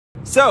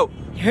So,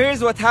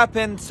 here's what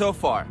happened so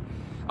far.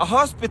 A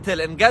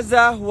hospital in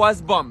Gaza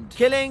was bombed,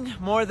 killing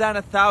more than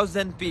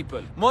 1,000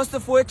 people, most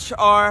of which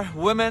are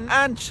women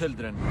and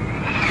children.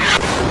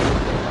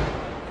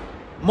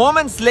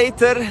 Moments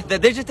later, the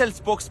digital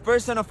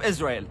spokesperson of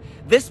Israel,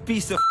 this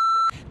piece of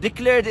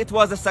declared it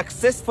was a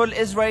successful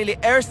Israeli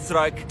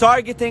airstrike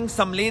targeting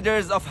some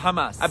leaders of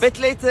Hamas. A bit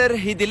later,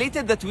 he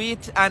deleted the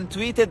tweet and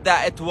tweeted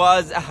that it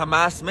was a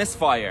Hamas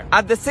misfire.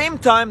 At the same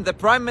time, the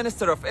Prime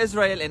Minister of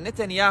Israel,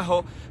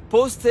 Netanyahu,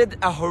 posted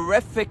a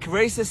horrific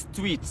racist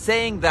tweet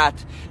saying that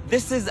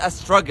this is a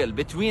struggle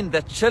between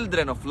the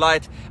children of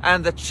light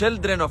and the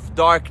children of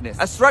darkness,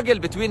 a struggle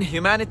between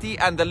humanity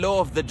and the law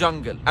of the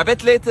jungle. A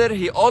bit later,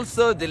 he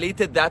also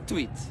deleted that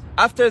tweet.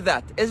 After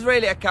that,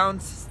 Israeli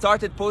accounts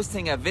started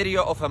posting a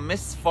video of a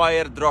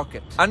misfired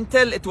rocket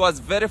until it was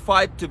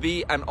verified to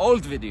be an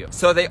old video.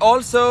 So they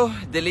also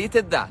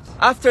deleted that.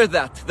 After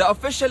that, the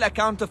official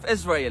account of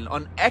Israel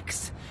on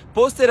X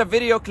posted a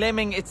video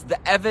claiming it's the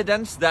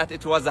evidence that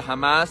it was a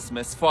Hamas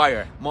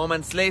misfire.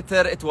 Moments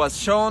later, it was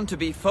shown to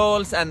be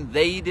false and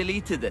they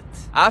deleted it.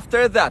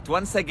 After that,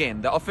 once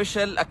again, the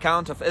official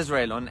account of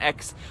Israel on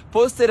X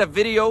posted a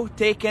video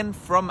taken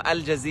from Al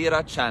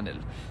Jazeera channel,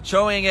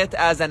 showing it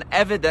as an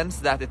evidence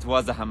that it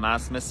was a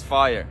Hamas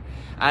misfire.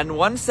 And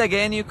once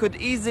again, you could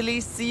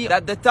easily see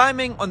that the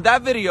timing on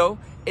that video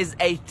is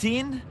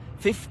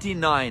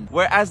 1859,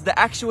 whereas the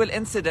actual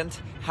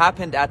incident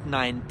happened at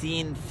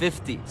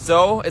 1950.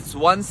 So it's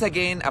once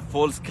again a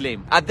false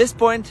claim. At this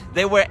point,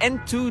 they were in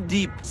too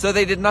deep, so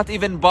they did not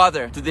even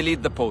bother to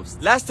delete the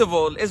post. Last of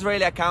all,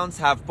 Israeli accounts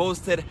have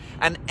posted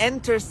an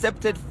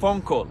intercepted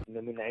phone call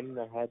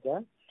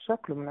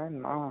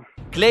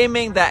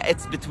claiming that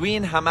it's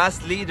between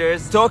Hamas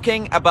leaders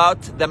talking about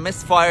the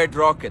misfired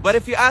rocket. But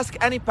if you ask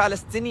any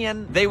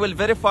Palestinian, they will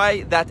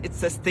verify that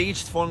it's a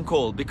staged phone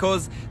call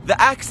because the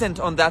accent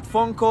on that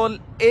phone call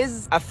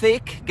is a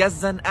fake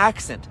Gazan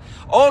accent.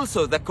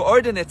 Also, the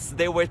coordinates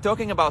they were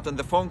talking about on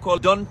the phone call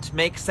don't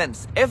make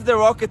sense. If the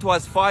rocket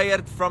was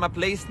fired from a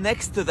place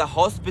next to the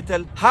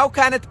hospital, how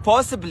can it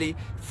possibly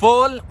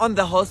fall on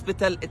the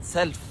hospital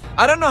itself?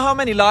 I don't know how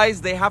many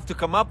lies they have to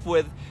come up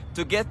with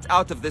to get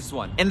out of this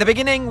one. In the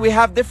beginning, we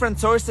have different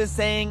sources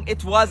saying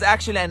it was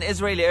actually an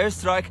Israeli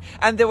airstrike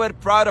and they were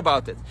proud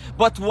about it.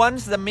 But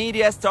once the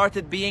media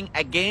started being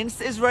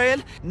against Israel,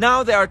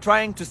 now they are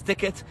trying to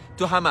stick it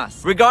to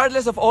Hamas.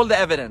 Regardless of all the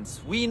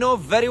evidence, we know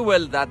very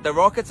well that the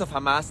rockets of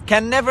Hamas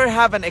can never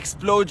have an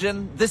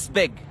explosion this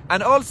big.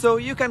 And also,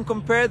 you can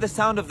compare the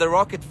sound of the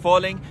rocket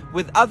falling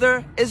with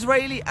other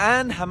Israeli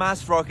and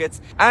Hamas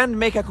rockets and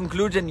make a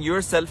conclusion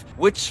yourself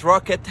which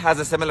rocket has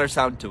a similar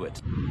sound to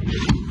it.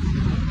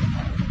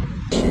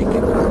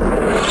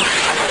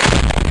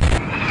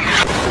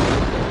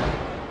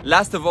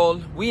 Last of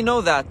all, we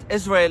know that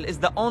Israel is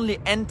the only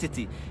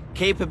entity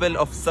capable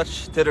of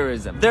such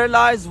terrorism. Their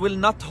lies will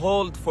not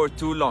hold for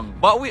too long,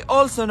 but we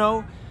also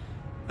know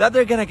that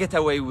they're gonna get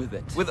away with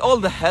it, with all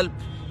the help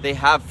they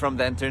have from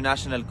the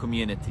international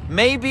community.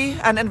 Maybe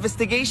an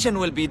investigation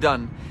will be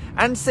done,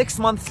 and 6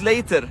 months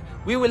later,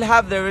 we will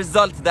have the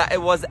result that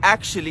it was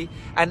actually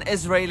an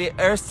Israeli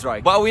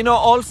airstrike. But we know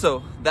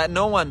also that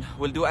no one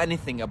will do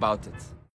anything about it.